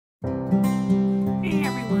Hey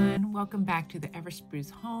everyone, welcome back to the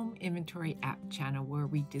Everspruce Home Inventory App channel where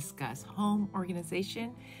we discuss home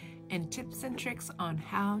organization and tips and tricks on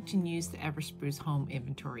how to use the Everspruce Home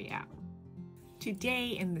Inventory App.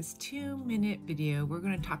 Today in this 2-minute video, we're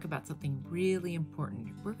going to talk about something really important.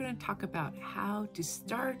 We're going to talk about how to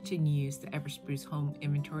start to use the Everspruce Home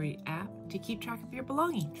Inventory App to keep track of your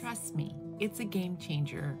belongings. Trust me, it's a game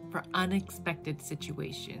changer for unexpected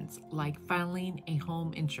situations like filing a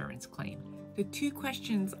home insurance claim. The 2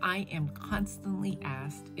 questions I am constantly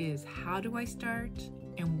asked is how do I start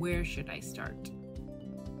and where should I start?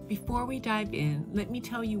 Before we dive in, let me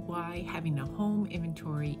tell you why having a home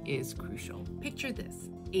inventory is crucial. Picture this: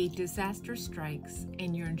 a disaster strikes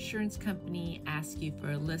and your insurance company asks you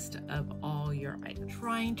for a list of all your items.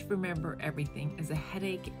 Trying to remember everything is a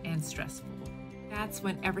headache and stressful. That's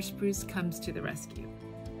when Everspruce comes to the rescue.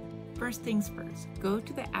 First things first, go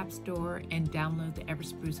to the App Store and download the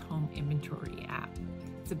Everspruce Home Inventory app.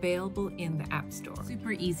 It's available in the App Store.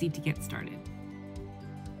 Super easy to get started.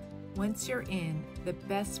 Once you're in, the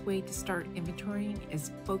best way to start inventorying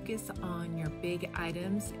is focus on your big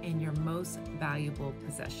items and your most valuable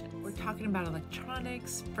possessions. We're talking about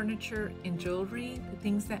electronics, furniture, and jewelry, the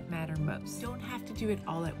things that matter most. You don't have to do it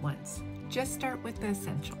all at once. Just start with the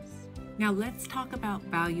essentials. Now let's talk about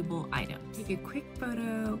valuable items. Take a quick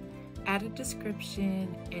photo, add a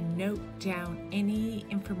description, and note down any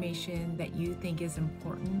information that you think is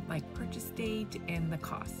important, like purchase date and the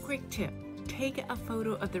cost. Quick tip: take a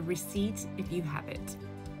photo of the receipt if you have it.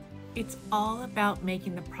 It's all about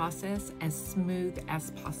making the process as smooth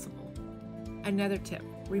as possible. Another tip: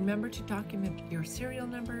 remember to document your serial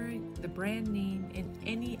number, the brand name, and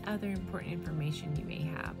any other important information you may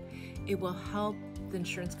have. It will help the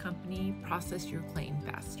insurance company process your claim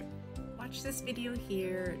faster. Watch this video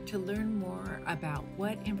here to learn more about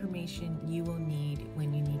what information you will need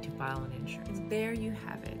when you need to file an insurance. There you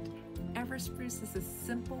have it. Everspruce is a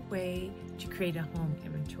simple way to create a home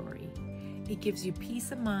inventory. It gives you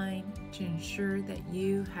peace of mind to ensure that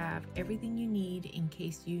you have everything you need in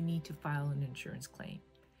case you need to file an insurance claim.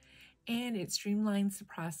 And it streamlines the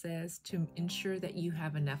process to ensure that you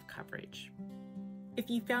have enough coverage. If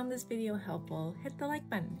you found this video helpful, hit the like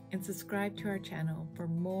button and subscribe to our channel for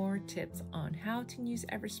more tips on how to use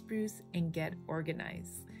Everspruce and get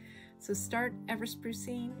organized. So start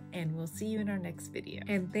Eversprucing, and we'll see you in our next video.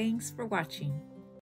 And thanks for watching.